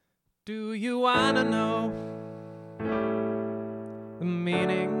Do you wanna know the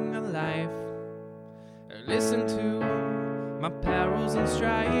meaning of life? Or listen to my perils and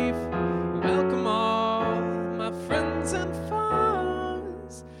strife? Welcome all my friends and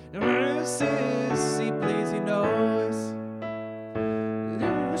foes. This is Sea Blazy Knows.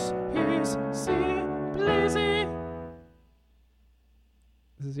 This is Sea Blazy.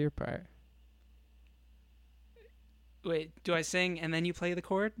 This is your part. Wait, do I sing and then you play the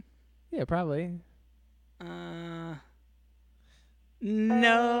chord? Yeah, probably.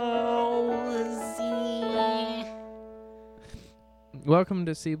 No. Welcome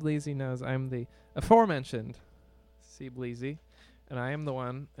to Sea Blazy Knows. I'm the aforementioned Sea Blazy, and I am the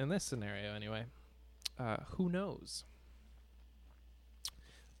one in this scenario anyway. Who knows?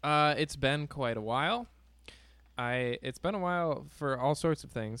 It's been quite a while. It's been a while for all sorts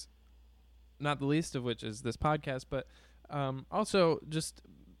of things, not the least of which is this podcast, but also just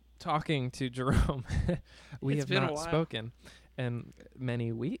talking to Jerome. We have not spoken in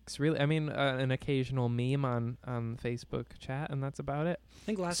many weeks, really. I mean, an occasional meme on Facebook chat, and that's about it. I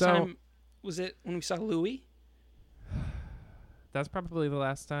think last time, was it when we saw Louis? That's probably the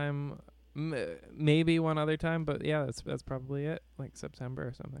last time. Maybe one other time, but yeah, that's probably it, like September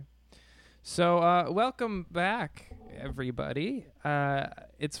or something. So welcome back, everybody.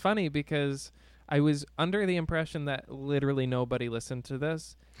 It's funny because I was under the impression that literally nobody listened to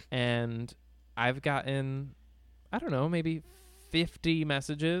this, and I've gotten, I don't know, maybe 50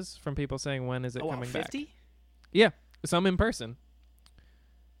 messages from people saying, when is it coming 50? back? Yeah, some in person.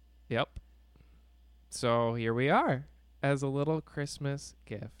 Yep. So here we are as a little Christmas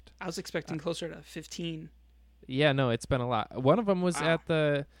gift. I was expecting closer to 15. Yeah, no, it's been a lot. One of them was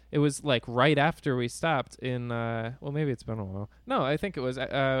it was like right after we stopped in, well, maybe it's been a while. No, I think it was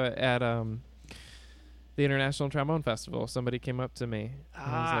at the International Trombone Festival. Somebody came up to me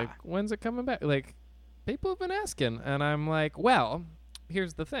and was like, when's it coming back? Like, people have been asking. And I'm like, well,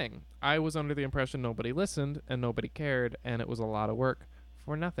 here's the thing. I was under the impression nobody listened and nobody cared, and it was a lot of work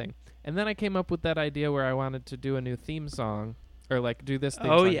for nothing. And then I came up with that idea where I wanted to do a new theme song, or like do this theme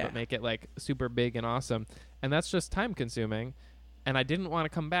song, but make it like super big and awesome. And that's just time consuming. And I didn't want to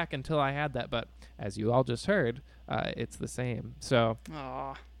come back until I had that. But as you all just heard, it's the same. So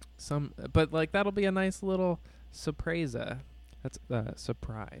but like that'll be a nice little surprise. That's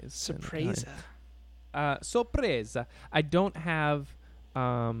surprise. Surprise. Sorpresa. I don't have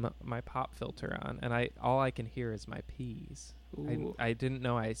my pop filter on, and all I can hear is my P's. I didn't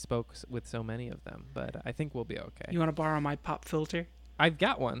know I spoke with so many of them, but I think we'll be okay. You want to borrow my pop filter? I've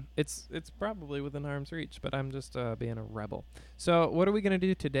got one. It's probably within arm's reach, but I'm just being a rebel. So what are we going to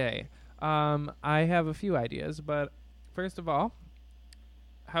do today? I have a few ideas, but first of all,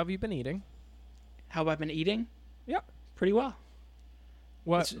 how have you been eating? How have I been eating? Yeah. Pretty well.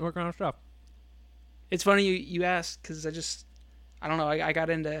 What kind of stuff? It's funny you asked, because I don't know, I got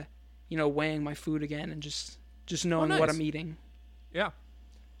into, weighing my food again and just knowing what I'm eating. Yeah.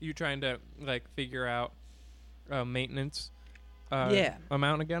 You trying to, like, figure out maintenance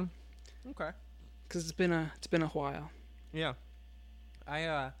amount again? Okay. Because it's been a while. Yeah.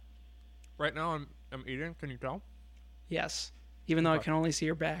 Right now I'm eating. Can you tell? Yes. Even though I can only see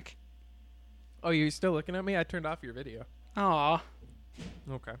your back. Oh, you're still looking at me? I turned off your video. Aw.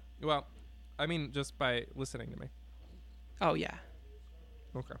 Okay. Well, I mean, just by listening to me. Oh, yeah.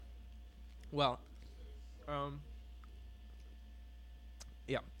 Okay. Well,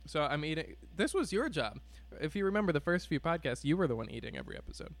 yeah. So I'm eating. This was your job. If you remember the first few podcasts, you were the one eating every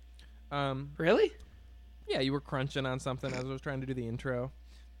episode. Really? Yeah, you were crunching on something as I was trying to do the intro.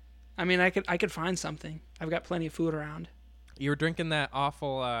 I mean, I could find something. I've got plenty of food around. You were drinking that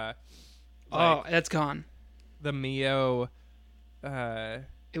awful. That's gone. The Mio.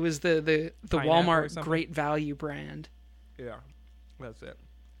 It was the Walmart Great Value brand. Yeah, that's it.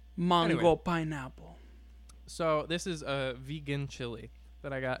 Mango pineapple. So this is a vegan chili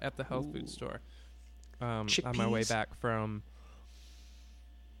that I got at the health food store. On my way back from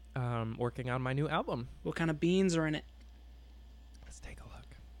working on my new album. What kind of beans are in it? Let's take a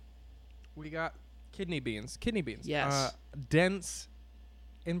look. We got kidney beans. Yes. Dense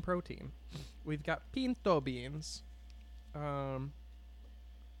in protein. We've got pinto beans. What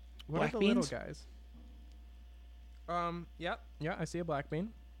black are the beans? little guys? Yeah, I see a black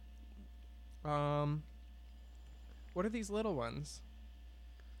bean. What are these little ones?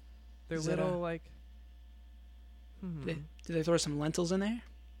 They're little like. Did they throw some lentils in there?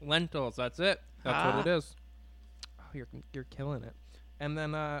 Lentils, that's it. That's what it is. Oh, you're killing it. And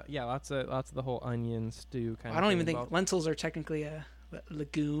then lots of the whole onion stew kind of. I don't even think lentils are technically a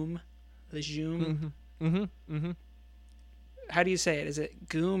legume. How do you say it? Is it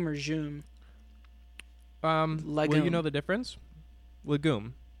goom or zoom? Well, you Legume. know the difference?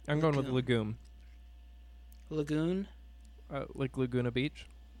 Legume. I'm going with legume. Lagoon. Like Laguna Beach.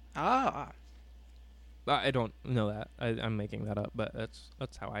 Ah, I don't know that. I'm making that up, but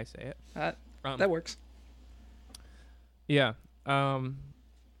that's how I say it. that works. Yeah.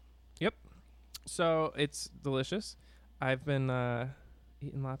 Yep. So it's delicious. I've been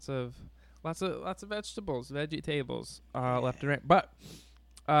eating lots of vegetables, vegetables, left and right. But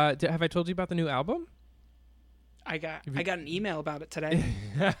have I told you about the new album? I got an email about it today.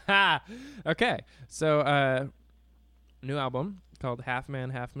 Okay. So new album called Half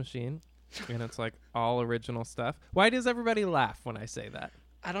Man, Half Machine. And it's like all original stuff. Why does everybody laugh when I say that?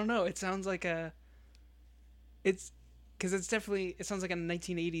 I don't know. It sounds like it sounds like a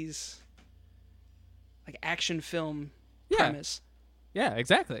 1980s like action film premise. Yeah,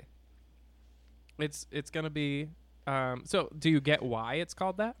 exactly. It's going to be so do you get why it's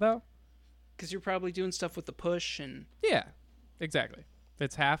called that though? Cuz you're probably doing stuff with the push and Yeah. Exactly.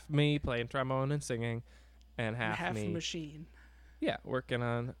 It's half me playing trombone and singing and half me machine. Yeah, working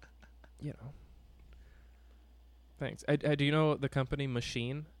on Thanks. Do you know the company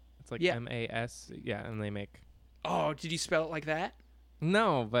Machine? It's like MAS. Yeah, and they make. Oh, did you spell it like that?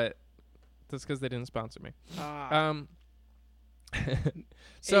 No, but that's because they didn't sponsor me.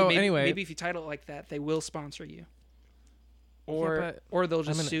 So anyway, maybe if you title it like that, they will sponsor you. Or they'll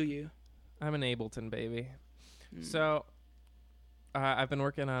just sue you. I'm an Ableton baby. So I've been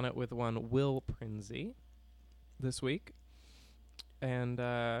working on it with one Will Prinzi this week, and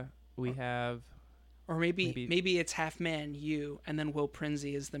we have. Or maybe it's half man, you, and then Will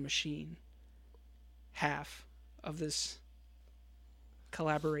Prinzi is the machine. Half of this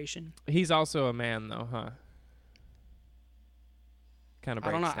collaboration. He's also a man, though, huh? Kind of.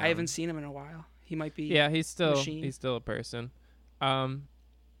 I don't know. Down. I haven't seen him in a while. He might be. Yeah, he's still a person.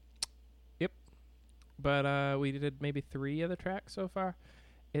 Yep. But we did maybe 3 of the tracks so far.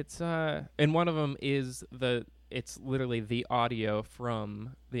 It's and one of them is it's literally the audio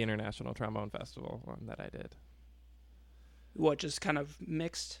from the International Trombone Festival one that I did. What, just kind of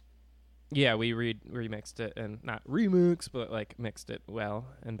mixed? Yeah, we remixed it, and not remix, but like mixed it well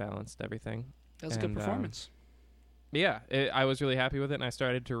and balanced everything. That was a good performance. Yeah, I was really happy with it, and I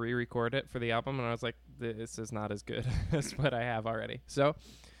started to re-record it for the album, and I was like, this is not as good as what I have already. So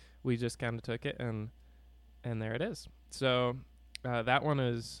we just kind of took it, and there it is. So that one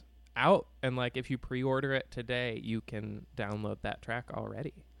is out, and like if you pre-order it today, you can download that track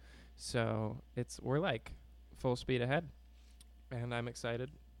already. So we're like full speed ahead, and I'm excited.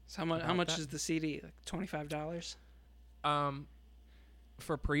 So how much is the CD? Like $25?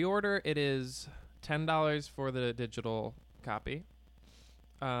 For pre-order, it is $10 for the digital copy.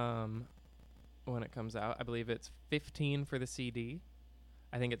 When it comes out, I believe it's $15 for the CD.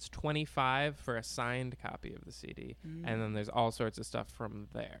 I think it's $25 for a signed copy of the CD, and then there's all sorts of stuff from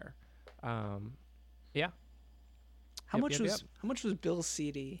there. Yeah. How much was Bill's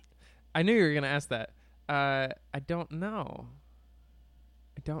CD? I knew you were gonna ask that. I don't know.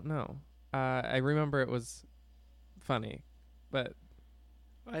 I remember it was funny, but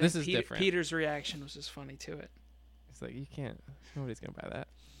this is different. Peter's reaction was just funny to it. It's like nobody's gonna buy that.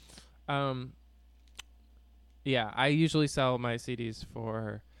 Yeah, I usually sell my CDs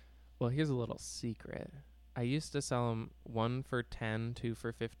for. Well, here's a little secret. I used to sell them 1 for $10, 2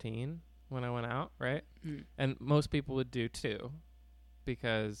 for $15 when I went out, right? And most people would do 2,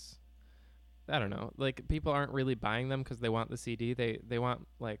 because I don't know, like people aren't really buying them because they want the CD. They want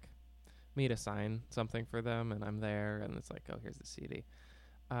like me to sign something for them, and I'm there, and it's like, oh, here's the CD.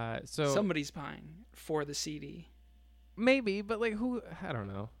 So somebody's buying for the CD. Maybe, but like who? I don't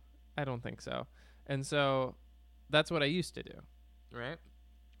know. I don't think so. And so that's what I used to do, right?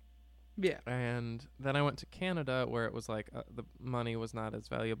 Yeah. And then I went to Canada, where it was like the money was not as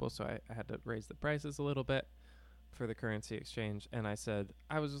valuable, so I had to raise the prices a little bit for the currency exchange. And I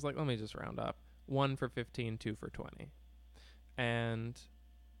was just like, let me just round up. 1 for $15, 2 for $20. And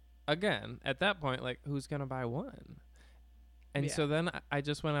again, at that point, like, who's going to buy one? And so then I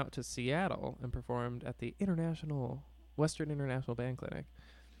just went out to Seattle and performed at the Western International Band Clinic.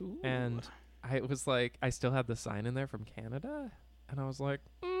 Ooh. And I was like, I still had the sign in there from Canada. And I was like,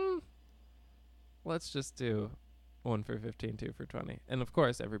 let's just do 1 for $15, 2 for $20. And of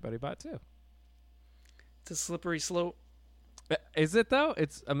course, everybody bought 2. It's a slippery slope. Is it though?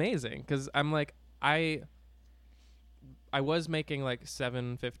 It's amazing, because I'm like, I was making like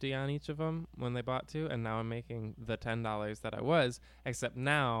 $7.50 on each of them when they bought 2, and now I'm making the $10 that I was. Except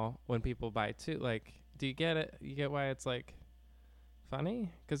now, when people buy 2, like, do you get it? You get why it's like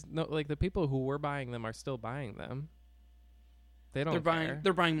funny? Because no, like the people who were buying them are still buying them. They don't care.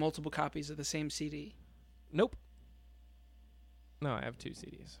 They're buying multiple copies of the same CD. Nope. No, I have 2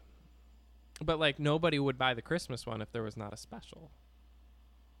 CDs. But like nobody would buy the Christmas one if there was not a special.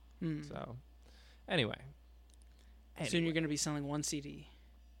 So, anyway. Soon you're going to be selling 1 CD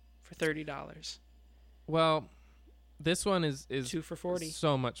for $30. Well, this one is 2 for $40.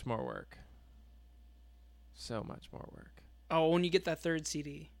 So much more work. So much more work. Oh, when you get that 3rd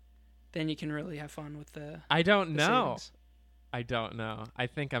CD, then you can really have fun with the. I don't know. Savings. I don't know. I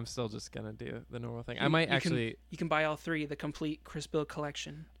think I'm still just gonna do the normal thing. I might actually. You can buy all 3, the complete Chris Bill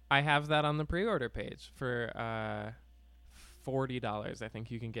collection. I have that on the pre-order page for $40. I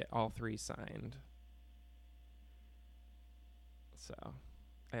think you can get all 3 signed. So,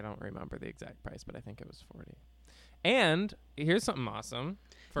 I don't remember the exact price, but I think it was $40. And here's something awesome.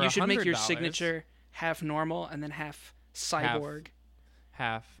 For you should make your $100, signature half normal and then half cyborg,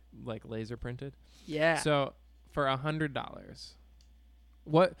 half like laser printed. Yeah. So for $100,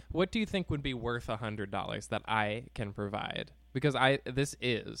 what do you think would be worth $100 that I can provide? Because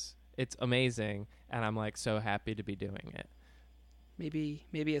it's amazing, and I'm like so happy to be doing it.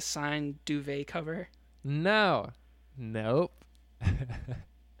 Maybe a signed duvet cover. No, nope.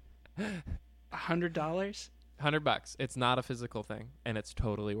 $100. $100. It's not a physical thing, and it's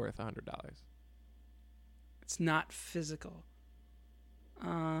totally worth $100. It's not physical.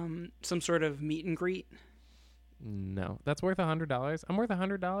 Some sort of meet and greet. No, that's worth $100. I'm worth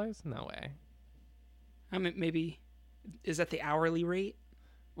 $100. No way. I mean, maybe is that the hourly rate?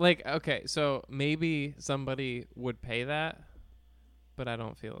 Like, okay, so maybe somebody would pay that, but I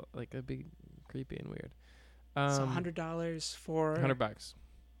don't feel like it'd be creepy and weird. So $100 for $100.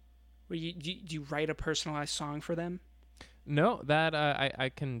 Where do you write a personalized song for them? No, that I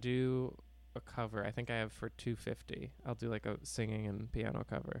can do a cover. I think I have for $250. I'll do like a singing and piano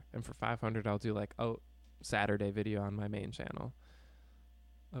cover, and for $500 I'll do like a Saturday video on my main channel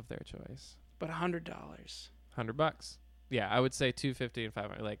of their choice. But $100. $100. Yeah, I would say $250 and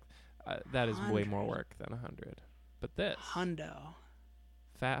 $500. Like that is way more work than $100. But this hundo.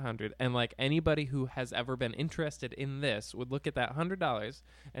 Fat 100, and like anybody who has ever been interested in this would look at that $100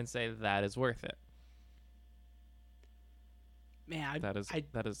 and say that is worth it. Man, that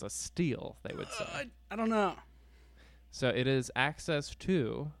is a steal, they would say. I don't know. So it is access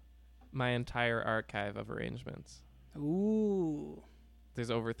to my entire archive of arrangements. Ooh.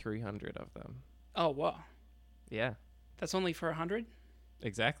 There's over 300 of them. Oh, wow. Yeah. That's only for 100?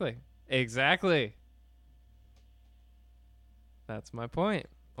 Exactly. That's my point.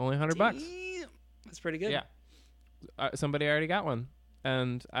 Only $100. That's pretty good. Yeah. Somebody already got one.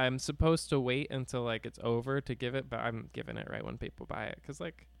 And I'm supposed to wait until like it's over to give it, but I'm giving it right when people buy it because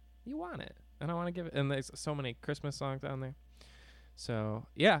like you want it, and I want to give it. And there's so many Christmas songs on there. So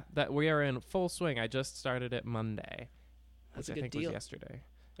yeah, that we are in full swing. I just started it Monday. That's a I good think deal. Was yesterday.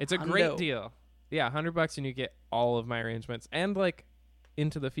 It's a great deal. Yeah, $100 and you get all of my arrangements and like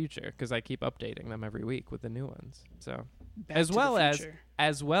into the future because I keep updating them every week with the new ones. So as well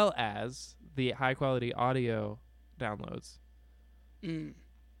as the high quality audio downloads.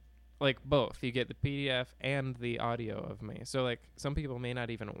 Like both. You get the PDF and the audio of me. So like some people may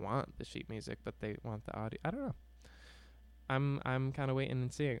not even want the sheet music, but they want the audio. I don't know. I'm kind of waiting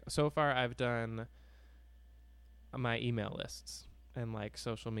and seeing. So far I've done my email lists and like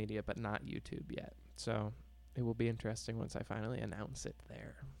social media, but not YouTube yet. So it will be interesting once I finally announce it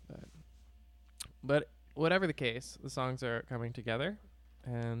there. But whatever the case, the songs are coming together,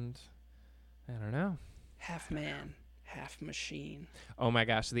 and I don't know. Half man, half machine. Oh my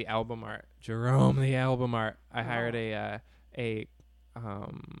gosh, the album art. Jerome, the album art. I hired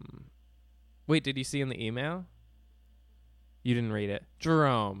wait, did you see in the email? You didn't read it.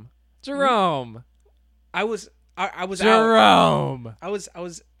 Jerome. I was Jerome. Out. I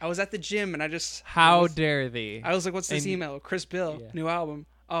was at the gym and I just How dare thee? I was like, what's this email? Chris Bill, new album.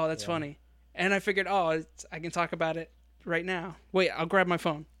 Oh, that's funny. And I figured, I can talk about it right now. Wait, I'll grab my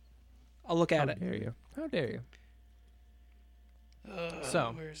phone. I'll look at it. How dare you?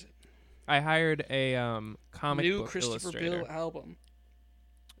 So, where is it? I hired a comic new book Christopher illustrator. Bill album.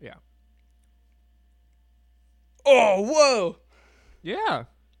 Yeah. Oh, whoa. Yeah.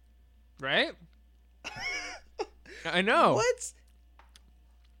 Right? I know. What?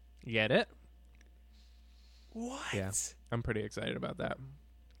 Get it? What? Yeah. I'm pretty excited about that.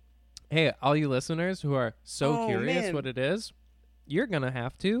 Hey, all you listeners who are so curious what it is, you're going to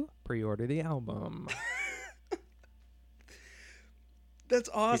have to pre-order the album. That's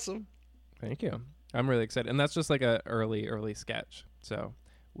awesome. Thank you. I'm really excited. And that's just like a early sketch. So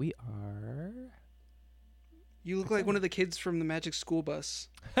we are... You look like one of the kids from the Magic School Bus.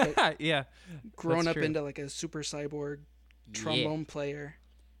 Yeah. Grown up into like a super cyborg trombone player.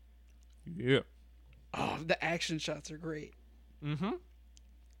 Yeah. Oh, the action shots are great. Mm-hmm.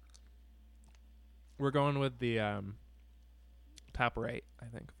 We're going with the top right, I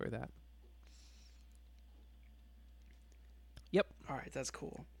think, for that. Yep. All right, that's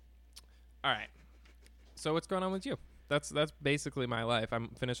cool. All right. So what's going on with you? That's basically my life. I'm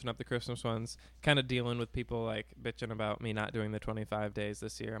finishing up the Christmas ones, kind of dealing with people like bitching about me not doing the 25 days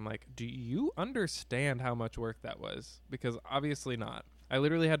this year. I'm like, do you understand how much work that was? Because obviously not. I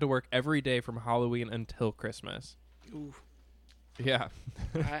literally had to work every day from Halloween until Christmas. Ooh. Yeah.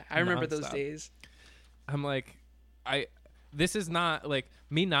 I remember those days. I'm like, this is not like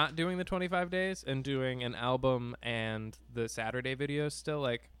me not doing the 25 days and doing an album and the Saturday videos still,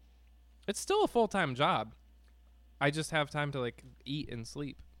 like, it's still a full-time job. I just have time to like eat and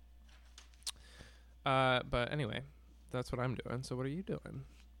sleep. But anyway, that's what I'm doing. So what are you doing?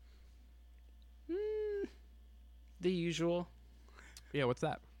 The usual. Yeah, what's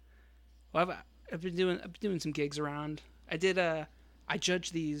that? Well, I've been doing some gigs around. I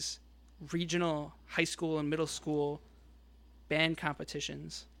judge these regional high school and middle school band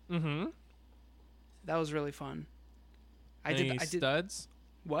competitions. Mm-hmm. That was really fun. I did studs?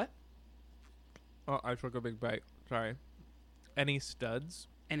 What? Oh, I took a big bite. Sorry. Any studs?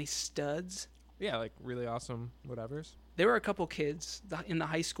 Any studs? Yeah, like really awesome whatevers. There were a couple kids in the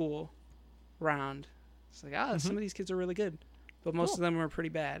high school round. It's like, some of these kids are really good. But most of them were pretty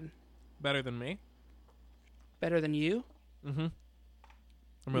bad. Better than me? Better than you? Mm-hmm.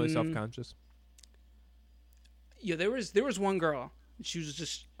 I'm really self-conscious. Yeah, there was one girl. She was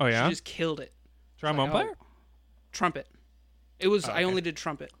just... Oh, yeah? She just killed it. Trombone player? Trumpet. It was... Oh, okay. I only did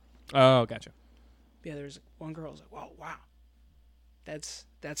trumpet. Oh, gotcha. Yeah, there was one girl. I was like, wow. That's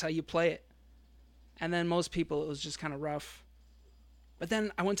how you play it. And then most people, it was just kind of rough. But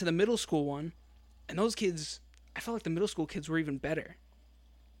then I went to the middle school one, and those kids... I felt like the middle school kids were even better.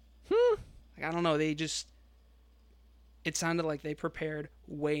 Like, I don't know. They just... It sounded like they prepared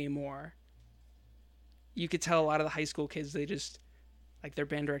way more. You could tell a lot of the high school kids, they just... Like, their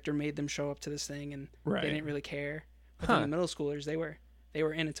band director made them show up to this thing, and they didn't really care. But then the middle schoolers, they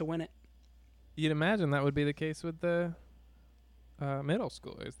were in it to win it. You'd imagine that would be the case with the middle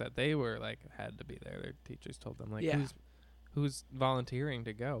schoolers, that they were, like, had to be there. Their teachers told them, like, who's volunteering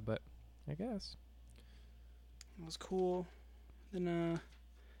to go, but I guess. It was cool. Then,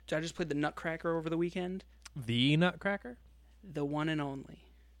 I just played the Nutcracker over the weekend. The Nutcracker? The one and only.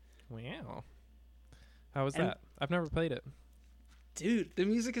 Wow. How was that? I've never played it. Dude, the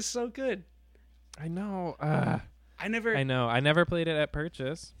music is so good. I know. I never played it at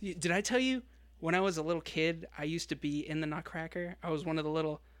Purchase. Did I tell you, when I was a little kid, I used to be in the Nutcracker? I was one of the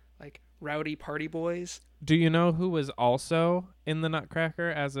little, like, rowdy party boys. Do you know who was also in the Nutcracker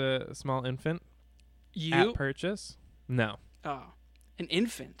as a small infant? You? At Purchase? No. Oh. An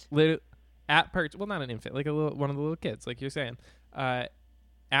infant? At Purchase. Well, not an infant. Like one of the little kids, like you're saying.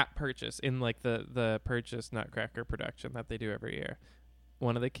 At Purchase, in like the Purchase Nutcracker production that they do every year.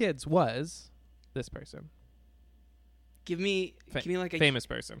 One of the kids was this person. Give me like a famous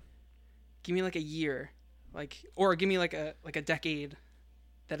person. Give me like a year, or give me like a decade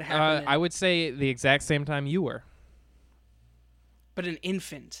that it happened. I would say the exact same time you were. But an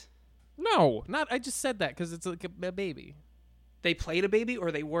infant. No, not. I just said that because it's like a baby. They played a baby,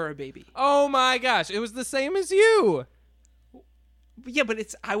 or they were a baby. Oh my gosh! It was the same as you. Yeah,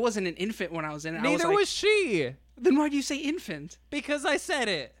 but I wasn't an infant when I was in it. Neither was she. Then why do you say infant? Because I said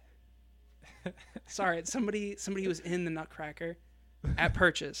it. Sorry, it's somebody who was in the Nutcracker at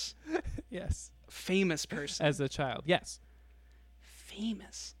Purchase. Yes. Famous person. As a child, yes.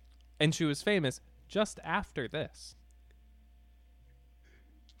 Famous. And she was famous just after this.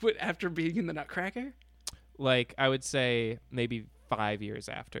 But after being in the Nutcracker? Like, I would say maybe 5 years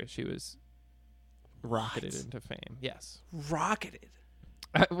after she was rocketed into fame. Yes. Rocketed?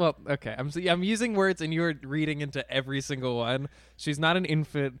 Well, okay. I'm using words and you're reading into every single one. She's not an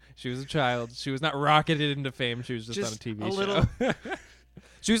infant. She was a child. She was not rocketed into fame. She was just on a TV show. Little...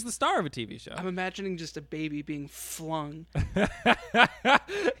 She was the star of a TV show. I'm imagining just a baby being flung. You're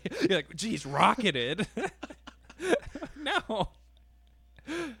like, geez, rocketed. No.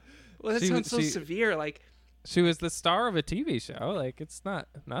 Well, that sounds so severe. Like, she was the star of a TV show. Like, it's not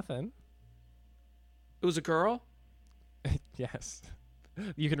nothing. It was a girl? Yes.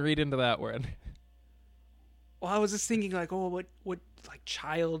 You can read into that word. Well, I was just thinking, like, oh, what, like,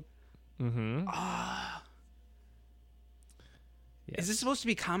 child? Mm-hmm. Yes. Is this supposed to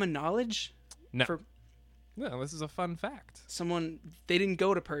be common knowledge? No. No, this is a fun fact. They didn't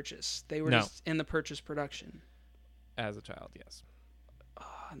go to Purchase. They were just in the Purchase production. As a child, yes.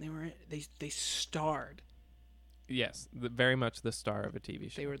 And they starred. Yes, very much the star of a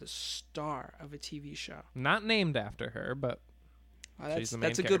TV show. They were the star of a TV show. Not named after her, but she's the main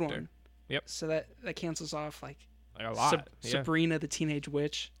that's a character. good one. Yep. So that cancels off like A lot. Yeah, Sabrina the Teenage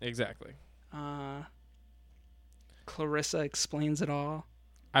Witch. exactly. Clarissa Explains It All.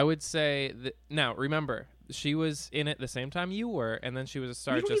 I would say that now. Remember, she was in it the same time you were, and then she was a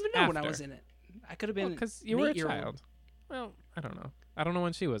star You don't just even know after. when I was in it. I could have been because you an were a 8-year-old. child. Well, I don't know. I don't know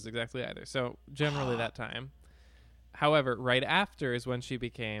when she was exactly either. So generally that time. However, right after is when she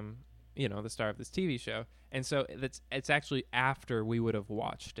became, the star of this TV show, and so it's actually after we would have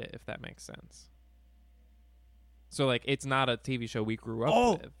watched it, if that makes sense. So like, it's not a TV show we grew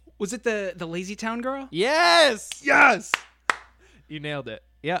up with. Was it the Lazy Town girl? Yes, Yes. you nailed it.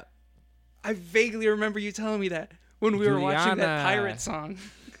 Yeah. I vaguely remember you telling me that when we were watching that Juliana. pirate song.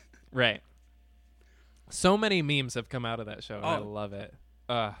 Right. So many memes have come out of that show, and I Oh. love it.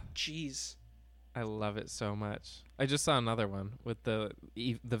 Jeez. I love it so much. I just saw another one with the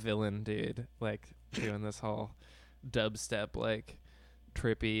villain dude, like doing this whole dubstep, like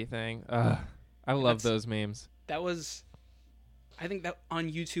trippy thing. I love those memes. That was, I think that on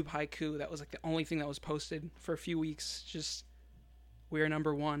YouTube Haiku, that was like the only thing that was posted for a few weeks. Just, we're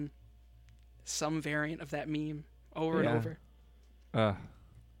number one. Some variant of that meme over and over.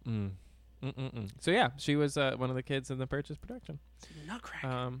 So yeah, she was one of the kids in the Purchase production.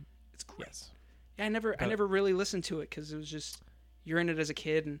 Nutcracker. It's great. Yes. Yeah, I never really listened to it because it was just, you're in it as a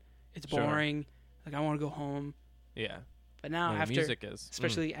kid and it's Sure. boring. Like, I want to go home. Yeah. But now No, the after, music is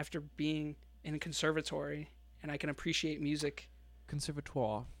especially after being in a conservatory, and I can appreciate music.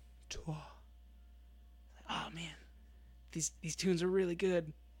 conservatoire. Oh man, these tunes are really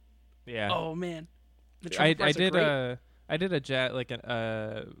good. Yeah. Oh man, the I trumpet parts are great. I did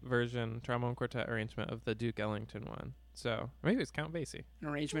a version trombone quartet arrangement of the Duke Ellington one. So maybe it's Count Basie. An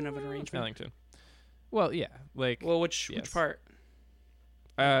arrangement of an arrangement. Ellington. Well, yeah, like Well, which Yes. part?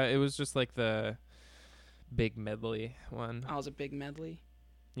 it was just like the big medley one. Oh, it was a big medley.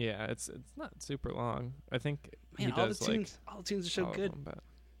 Yeah, it's not super long. I think Man, he all does the like tunes, all the tunes are so all of good. them, but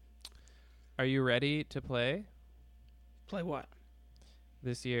are you ready to play Play what?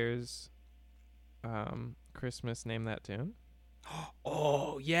 this year's Christmas Name That Tune?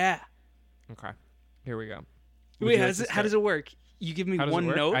 Oh yeah. Okay, here we go. Wait, how does it work? You give me How does one it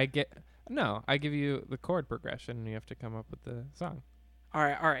work? note. I give you the chord progression, and you have to come up with the song. All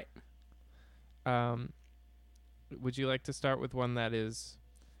right. Would you like to start with one that is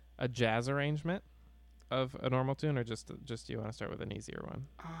a jazz arrangement of a normal tune, or just you want to start with an easier one?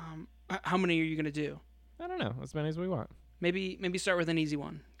 How many are you gonna do? I don't know, as many as we want. Maybe start with an easy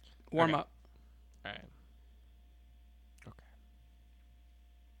one. Warm Okay. up. All right. Okay.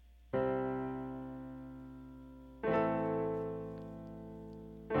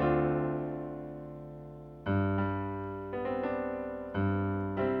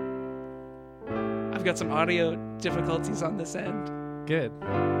 I've got some audio difficulties on this end. Good.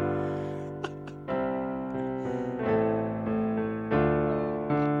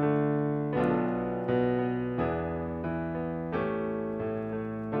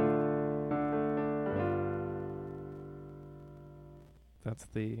 That's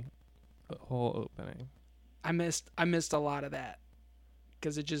the whole opening. I missed a lot of that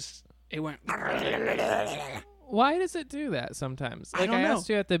because it went. Why does it do that sometimes? I Like don't I know. asked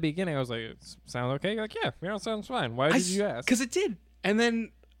you at the beginning, I was like, "Sound okay?" You're like, yeah, it sounds fine. Why did you ask? Because it did, and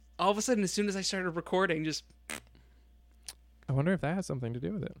then all of a sudden, as soon as I started recording, just I wonder if that has something to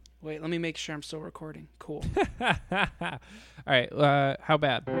do with it. wait. Let me make sure I'm still recording. Cool. All right. How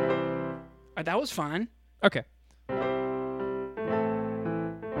bad? That was fine. Okay.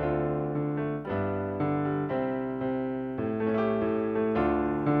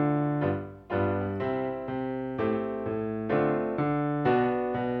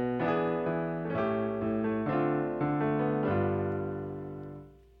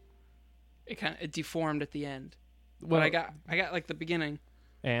 It deformed at the end. Well, But I got like the beginning.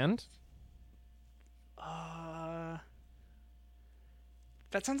 and That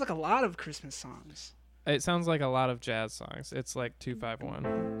sounds like a lot of Christmas songs. it sounds like a lot of jazz songs. It's like 2-5-1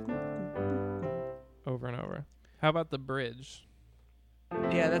 over and over. How about the bridge?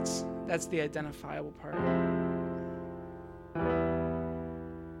 Yeah, that's the identifiable part.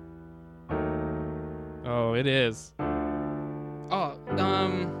 Oh, it is. Oh,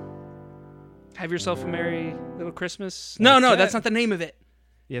 have yourself a merry little Christmas. No, that's it. not the name of it.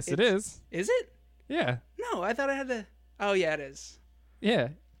 Yes, it is. Is it? Yeah. No, I thought I had to. Oh yeah, it is. Yeah.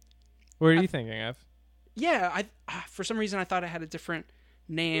 What are you thinking of? Yeah, for some reason I thought it had a different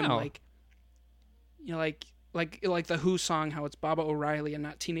name, No. like like the Who song, how it's Baba O'Reilly and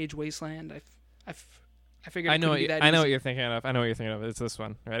not Teenage Wasteland. I figured I it know. couldn't be that I know easy. what you're thinking of. I know what you're thinking of. It's this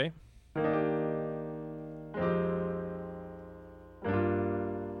one. Ready?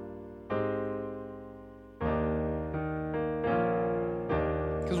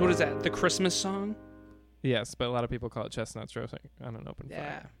 Because what is that? The Christmas song? Yes, but a lot of people call it Chestnuts Roasting on an Open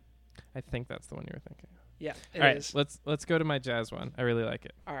Yeah. Fire. I think that's the one you were thinking of. Yeah, it All right, is. let's go to my jazz one. I really like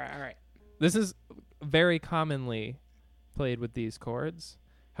it. All right. This is very commonly played with these chords.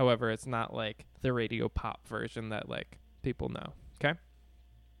 However, it's not like the radio pop version that like people know. Okay?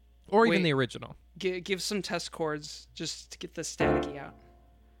 Or even Wait. the original. Give some test chords just to get the staticky out.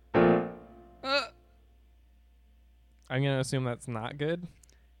 I'm going to assume that's not good.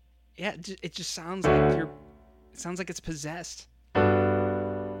 Yeah, it just sounds like you're. It sounds like it's possessed. All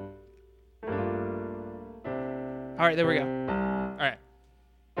right, there we go. All right.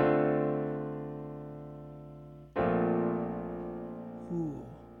 Ooh.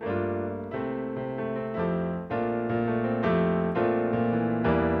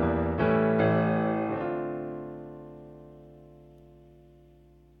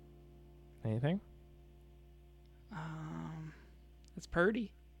 Anything? That's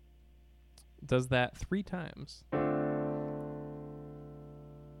Purdy. Does that 3 times.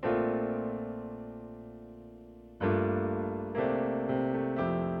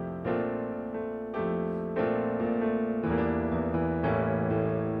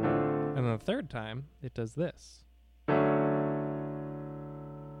 And then the 3rd time, it does this.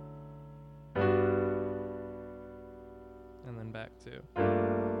 And then back to.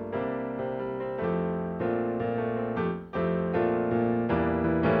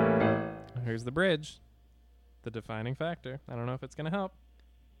 Here's the bridge. The defining factor. I don't know if it's going to help.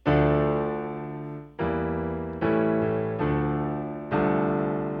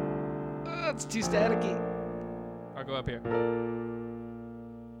 Oh, it's too staticky. I'll go up here.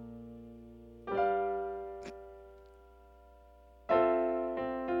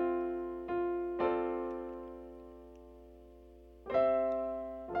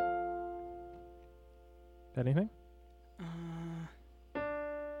 Anything?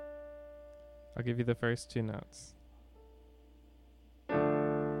 I'll give you the first 2 notes.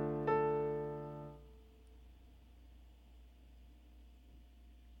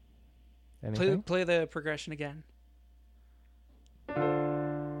 Anything? Play the progression again.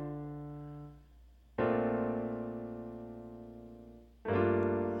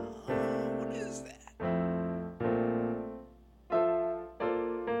 What is that?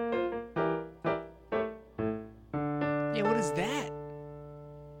 Yeah, what is that?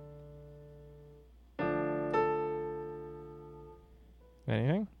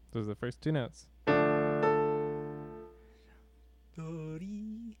 Anything? Those are the first 2 notes.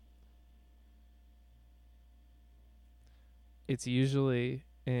 Buddy. It's usually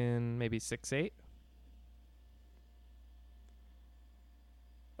in maybe 6/8.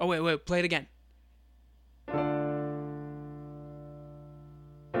 Oh, wait. Play it again.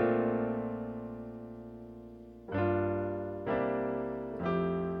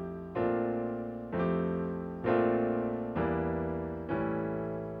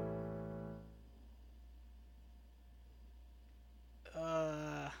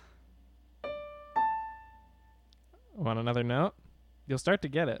 Want another note? You'll start to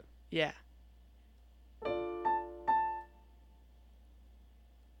get it. Yeah.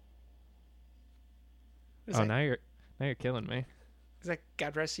 Is that, Now you're killing me. is that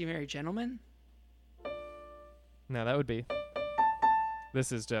God Rest You Merry Gentlemen? No, that would be.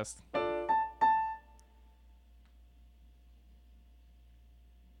 This is just. It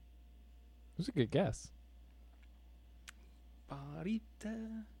was a good guess.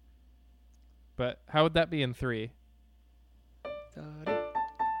 Barita. But how would that be in 3?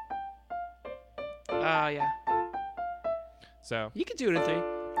 Yeah. So You could do it in 3.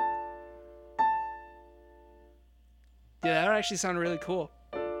 Yeah, that would actually sound really cool.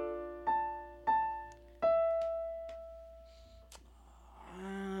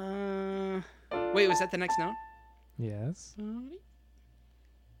 Wait, was that the next note? yes.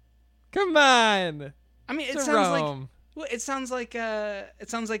 Come on. I mean, it It's a sounds like Rome. well, it sounds like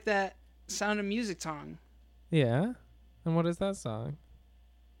that Sound of Music song. Yeah. And what is that song?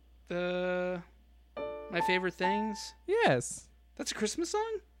 The My Favorite Things. Yes. That's a Christmas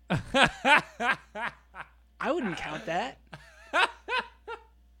song? I wouldn't count that.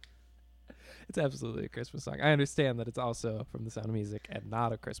 It's absolutely a Christmas song. I understand that it's also from The Sound of Music and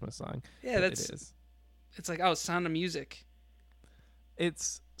not a Christmas song. Yeah, but it is. It's like, oh, Sound of Music.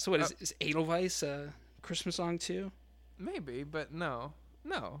 It's So what is Edelweiss a Christmas song too? maybe, but no.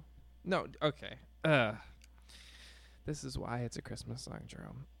 Okay. This is why it's a Christmas song,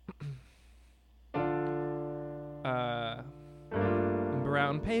 Jerome.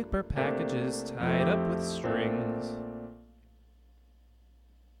 Brown paper packages tied up with strings.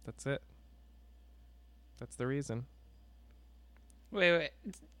 That's it. That's the reason. Wait.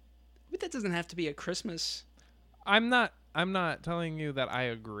 But that doesn't have to be a Christmas. I'm not telling you that I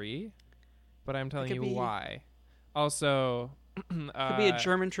agree, but I'm telling you why. Also, it could be a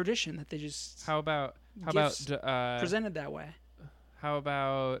German tradition that they just how about presented that way. How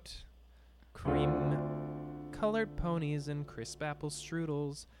about cream colored ponies and crisp apple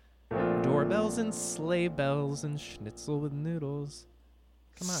strudels, doorbells and sleigh bells and schnitzel with noodles.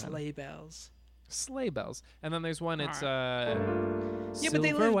 Come on. Sleigh bells. And then there's one, it's but silver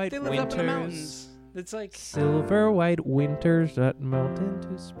they live white up in the mountains. It's like silver white winters that melt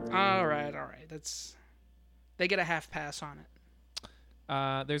into spring. All right. They get a half pass on it.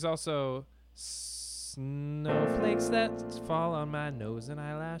 There's also snowflakes that fall on my nose and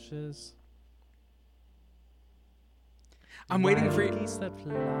eyelashes. I'm waiting for you. Geese that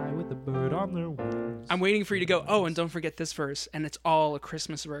fly with a bird on their wings. I'm waiting for you to go. Oh, and don't forget this verse, and it's all a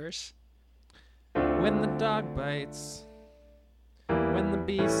Christmas verse. When the dog bites, when the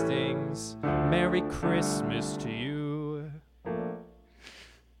bee stings, Merry Christmas to you.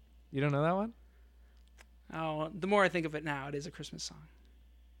 You don't know that one? Oh, the more I think of it now, it is a Christmas song.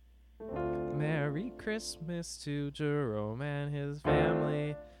 Merry Christmas to Jerome and his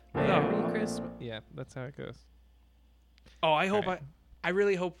family. Merry Christmas. Yeah, that's how it goes. Oh, I hope I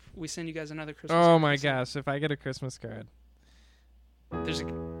really hope we send you guys another Christmas card. card. My gosh, if I get a Christmas card.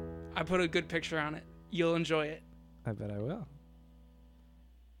 I put a good picture on it. You'll enjoy it. I bet I will.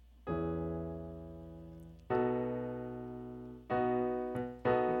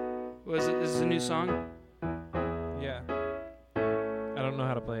 Is this a new song? Yeah. I don't know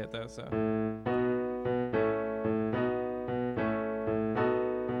how to play it though, so.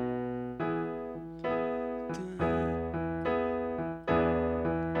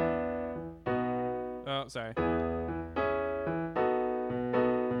 Oh, sorry.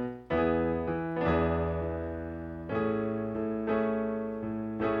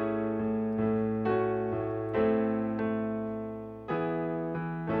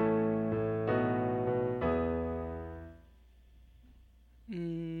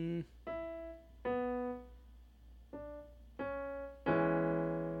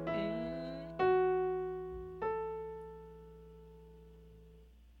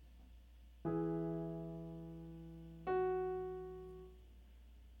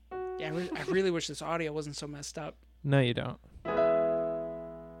 Yeah, I really wish this audio wasn't so messed up. No, you don't.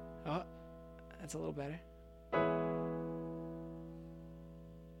 Oh, that's a little better.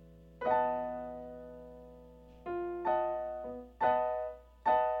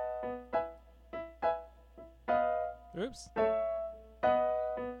 Oops.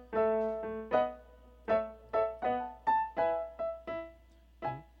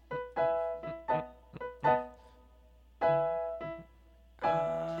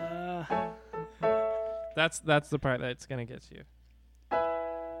 That's the part that's gonna get you.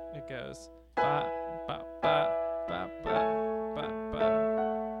 It goes ba ba ba ba ba ba ba.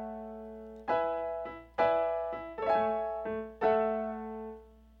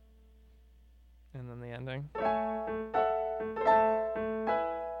 And then the ending.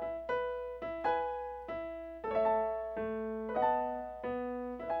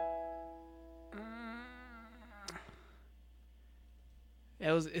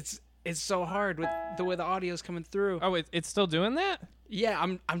 It's so hard with the way the audio's coming through. Oh, it's still doing that? Yeah,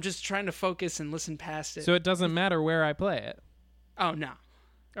 I'm just trying to focus and listen past it. So it doesn't matter where I play it? Oh, no.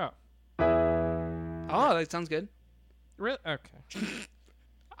 Oh. Oh, that sounds good. Really? Okay.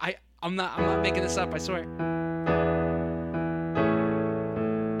 I'm not making this up, I swear.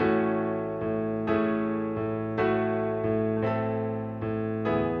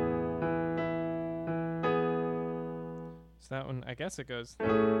 So that one, I guess it goes.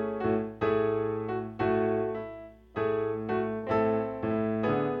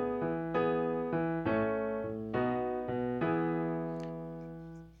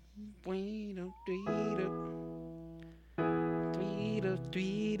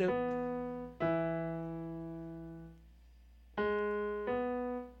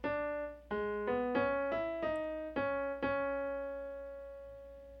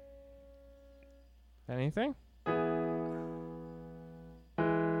 Anything?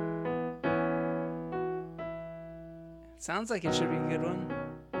 Sounds like it should be a good one.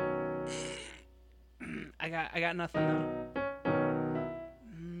 I got nothing though.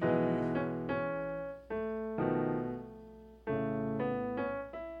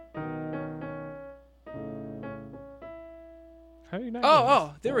 How do you know?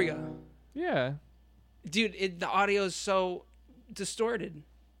 Oh, there we go. Yeah. Dude, the audio is so distorted.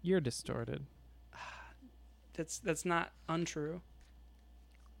 You're distorted. That's not untrue.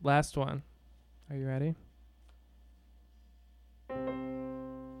 Last one. Are you ready?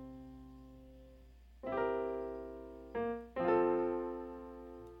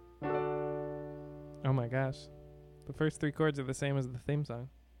 Oh my gosh. The first 3 chords are the same as the theme song.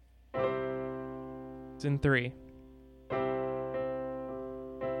 It's in 3.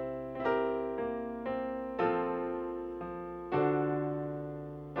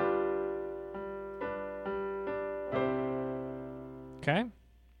 Okay.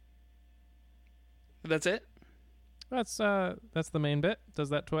 That's it? That's the main bit.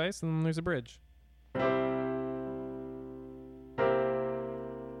 Does that twice, and then there's a bridge.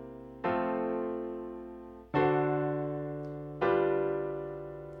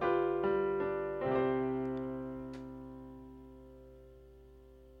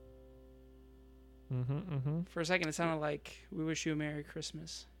 For a second, it sounded like "We Wish You a Merry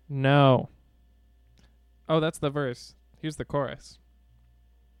Christmas." No. Oh, that's the verse. Here's the chorus.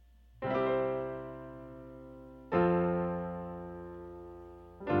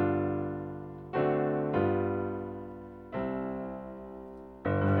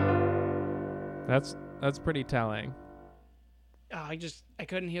 That's pretty telling. Oh, I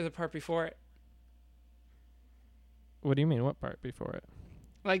couldn't hear the part before it. What do you mean? What part before it?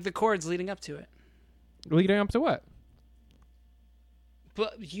 Like the chords leading up to it. Leading up to what?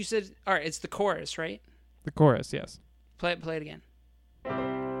 But you said, all right, it's the chorus, right? The chorus, yes. Play it again.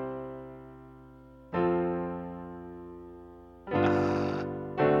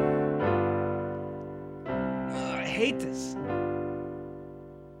 I hate this.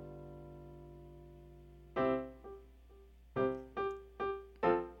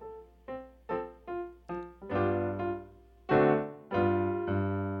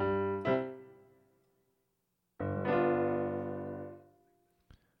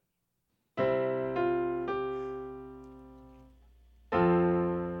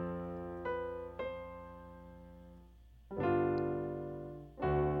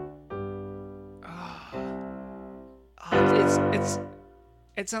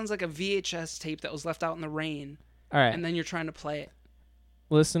 It sounds like a VHS tape that was left out in the rain. All right. And then you're trying to play it.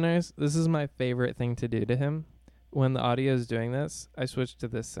 Listeners, this is my favorite thing to do to him. When the audio is doing this, I switch to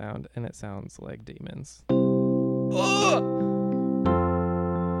this sound, and it sounds like demons. Oh,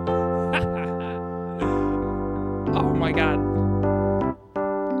 oh my God.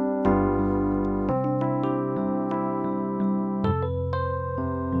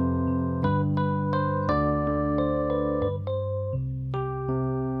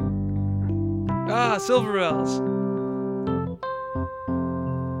 Silver bells.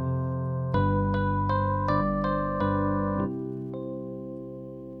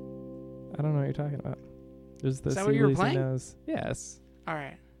 I don't know what you're talking about. There's the Is that what you were playing? Nose. Yes. All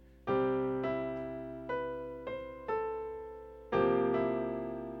right.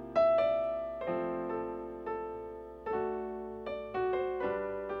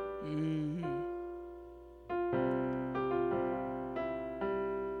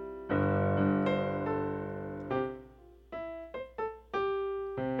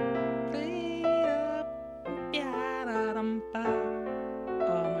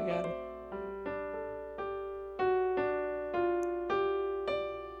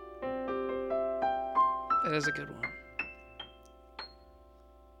 That is a good one.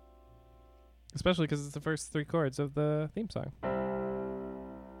 Especially because it's the first 3 chords of the theme song.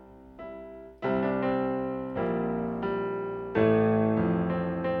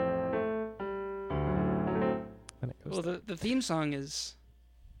 Well, the theme song is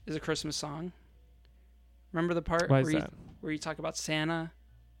a Christmas song. Remember the part where you talk about Santa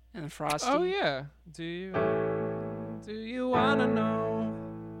and Frosty? Oh yeah. Do you wanna know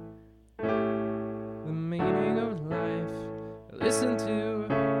the meaning of life? Listen to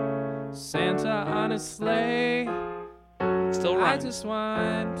Santa on his sleigh. Still I rhymes. just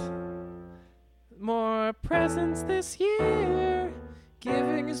want more presents this year.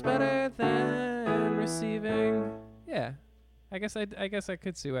 Giving is better than receiving. Yeah, I guess I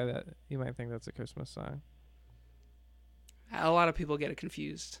could see why that you might think that's a Christmas song. A lot of people get it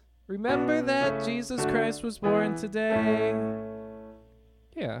confused. Remember that Jesus Christ was born today.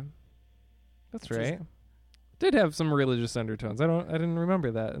 Yeah, that's right. Did have some religious undertones. I didn't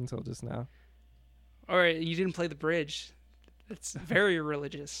remember that until just now. All right, you didn't play the bridge. That's very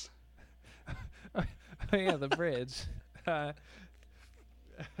religious. Oh yeah, the bridge.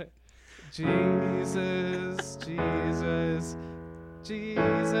 Jesus, Jesus,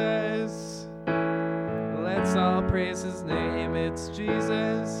 Jesus. Let's all praise his name. It's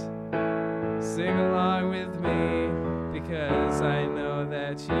Jesus. Sing along with me, because I know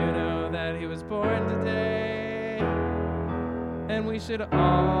that you know that he was born today. And we should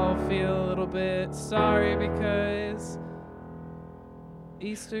all feel a little bit sorry because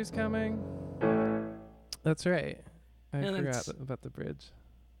Easter's coming. That's right. I And forgot about the bridge.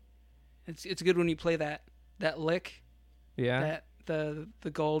 It's good when you play that lick. Yeah. That the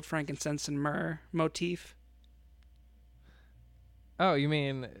gold, frankincense, and myrrh motif. Oh, you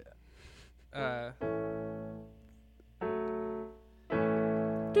mean Yeah.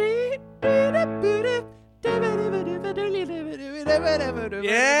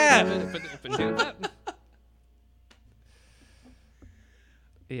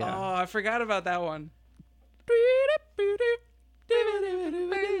 Oh, I forgot about that one.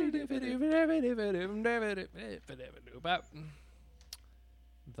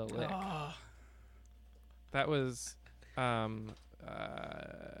 The lick. Oh. That was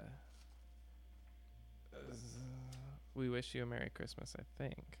We Wish You a Merry Christmas, I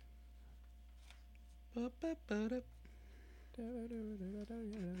think.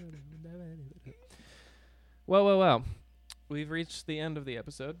 Well. We've reached the end of the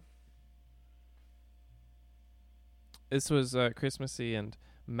episode. This was Christmassy and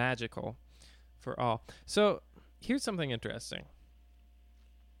magical for all. So, here's something interesting.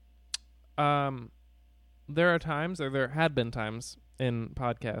 There are times, or there had been times in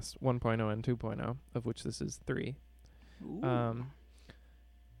podcast 1.0 and 2.0, of which this is 3,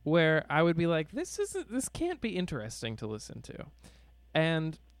 where I would be like, this can't be interesting to listen to.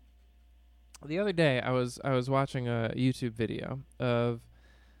 And the other day I was watching a YouTube video of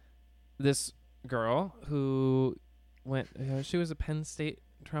this girl who she was a Penn State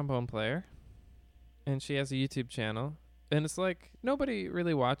trombone player, and she has a YouTube channel, and it's like nobody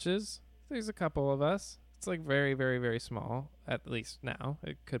really watches. There's a couple of us. It's like very, very, very small, at least now.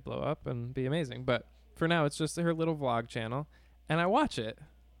 It could blow up and be amazing, but for now it's just her little vlog channel, and I watch it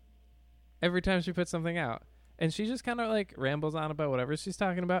every time she puts something out. And she just kind of like rambles on about whatever she's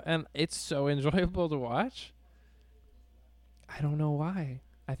talking about, and it's so enjoyable to watch. I don't know why.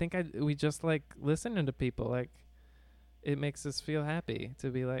 I think we just like listening to people. Like, it makes us feel happy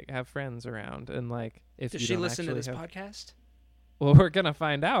to be like have friends around, and like if Does you she don't listen to this actually podcast? Well, we're gonna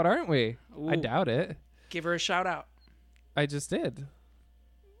find out, aren't we? Ooh. I doubt it. Give her a shout out. I just did.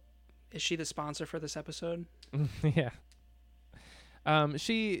 Is she the sponsor for this episode? Yeah.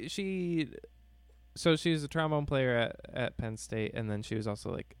 So she was a trombone player at Penn State, and then she was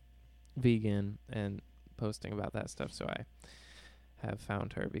also like vegan and posting about that stuff. So I have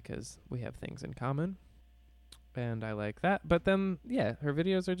found her because we have things in common, and I like that. But then, yeah, her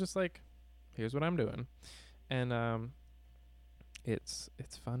videos are just like, here's what I'm doing, and it's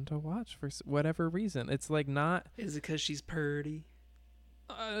fun to watch for whatever reason. It's like not. Is it because she's purty?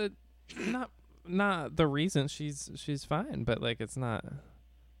 Not the reason. She's fine, but like it's not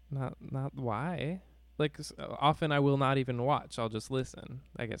why. Like often I will not even watch. I'll just listen,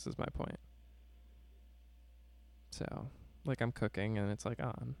 I guess is my point. So like I'm cooking and it's like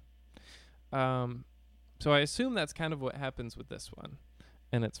on. So I assume that's kind of what happens with this one.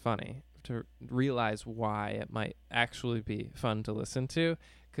 And it's funny to realize why it might actually be fun to listen to,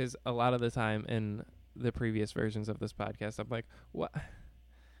 because a lot of the time in the previous versions of this podcast, I'm like, what?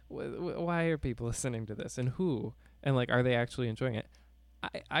 Why are people listening to this, and who? And like, are they actually enjoying it?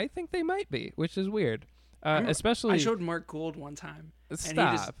 I think they might be, which is weird. Especially, I showed Mark Gould one time. Stop.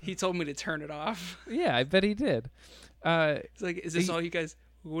 And he told me to turn it off. Yeah, I bet he did. It's like, is this all you guys?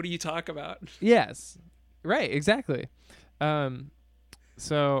 What do you talk about? Yes, right, exactly.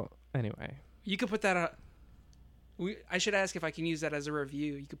 So anyway, you could put that out. I should ask if I can use that as a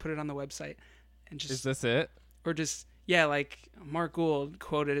review. You could put it on the website, and just. Is this it? Or just. Yeah, like Mark Gould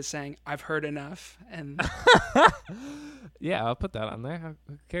quoted as saying, "I've heard enough," and yeah, I'll put that on there.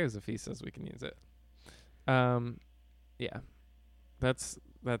 Who cares if he says we can use it? Yeah, that's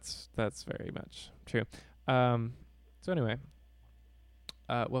very much true. So anyway,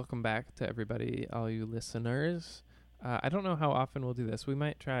 welcome back to everybody, all you listeners. I don't know how often we'll do this. We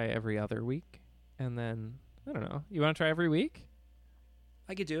might try every other week, and then I don't know. You want to try every week?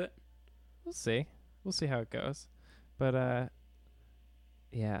 I could do it. We'll see. We'll see how it goes. But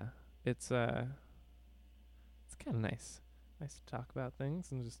yeah, it's kind of nice to talk about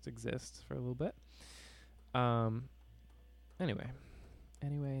things and just exist for a little bit. Anyway. Do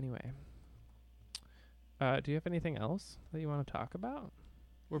you have anything else that you want to talk about?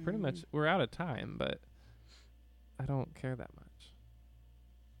 We're pretty much we're out of time, but I don't care that much.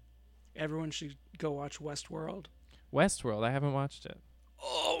 Everyone should go watch Westworld. Westworld, I haven't watched it.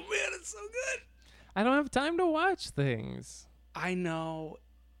 Oh man, it's so good. I don't have time to watch things. I know.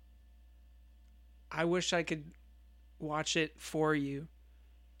 I wish I could watch it for you.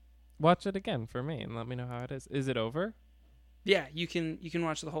 Watch it again for me and let me know how it is. Is it over? Yeah, you can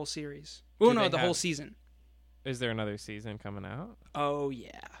watch the whole series. Well, Do no, they the whole have- season. Is there another season coming out? Oh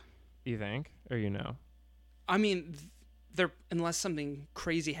yeah. You think? Or you know? I mean, they're unless something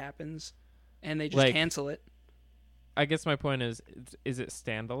crazy happens, and they just Like- cancel it. I guess my point is it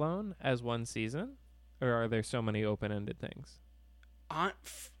standalone as one season? Or are there so many open-ended things?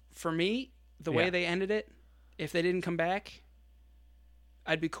 For me, the way Yeah. they ended it, if they didn't come back,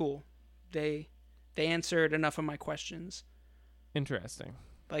 I'd be cool. They answered enough of my questions. Interesting.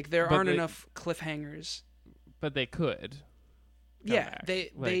 Like there But aren't they- enough cliffhangers. But they could. Yeah, back.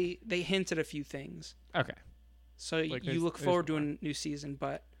 they hinted a few things. Okay. So Like, you there's- look there's forward to more. a new season,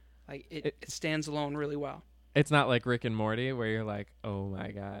 but like it stands alone really well. It's not like Rick and Morty where you're like, oh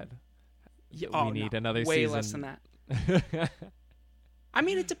my god, Yeah, we need another way season. less than that. I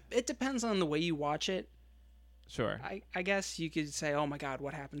mean, it depends on the way you watch it. Sure. I guess you could say, oh my god,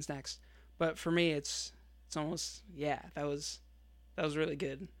 what happens next? But for me, it's almost that was really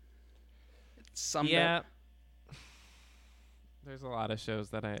good. It summed up. Yeah. There's a lot of shows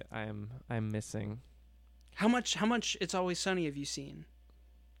that I'm missing. How much It's Always Sunny have you seen?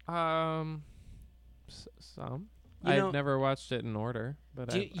 Some. You know- I've never watched it in order, but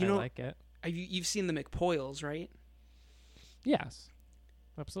Do I you know- like it. You've seen the McPoyles, right? Yes.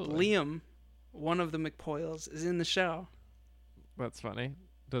 Absolutely. Liam, one of the McPoyles, is in the show. That's funny.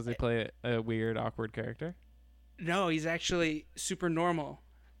 Does he play a weird, awkward character? No, he's actually super normal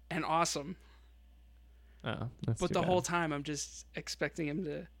and awesome. Oh, that's But too the bad. whole time, I'm just expecting him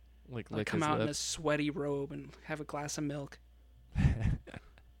to like like lick come his out in a lips. sweaty robe and have a glass of milk.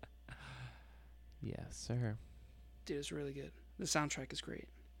 Yes, sir. Dude, it's really good. The soundtrack is great.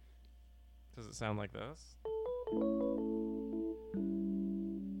 Does it sound like this?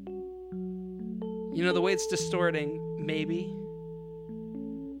 You know, the way it's distorting, maybe.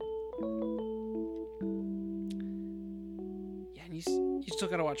 Yeah, and you still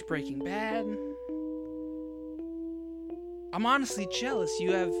gotta watch Breaking Bad. I'm honestly jealous.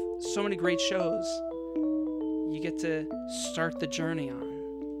 You have so many great shows you get to start the journey on.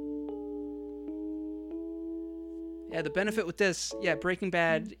 Yeah, the benefit with this, Breaking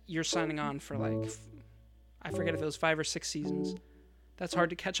Bad, you're signing on for like, I forget if it was 5 or 6 seasons. That's hard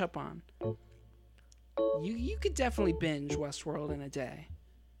to catch up on. You could definitely binge Westworld in a day.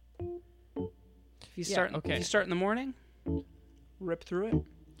 If you start in the morning, rip through it.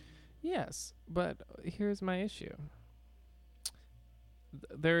 Yes, but here's my issue.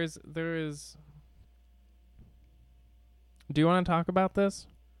 There is. Do you want to talk about this?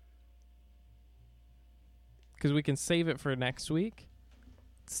 Because we can save it for next week.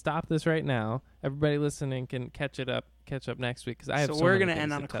 Stop this right now. Everybody listening can catch up next week. Because I have So so we're many gonna things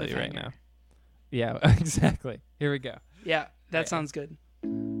end to on a tell you right cliffhanger. now. Yeah, exactly. Here we go. Yeah, that Yeah. sounds good.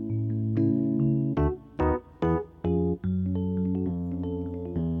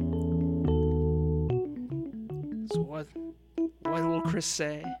 So what will Chris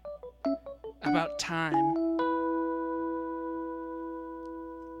say about time?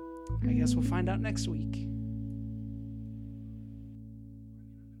 I guess we'll find out next week.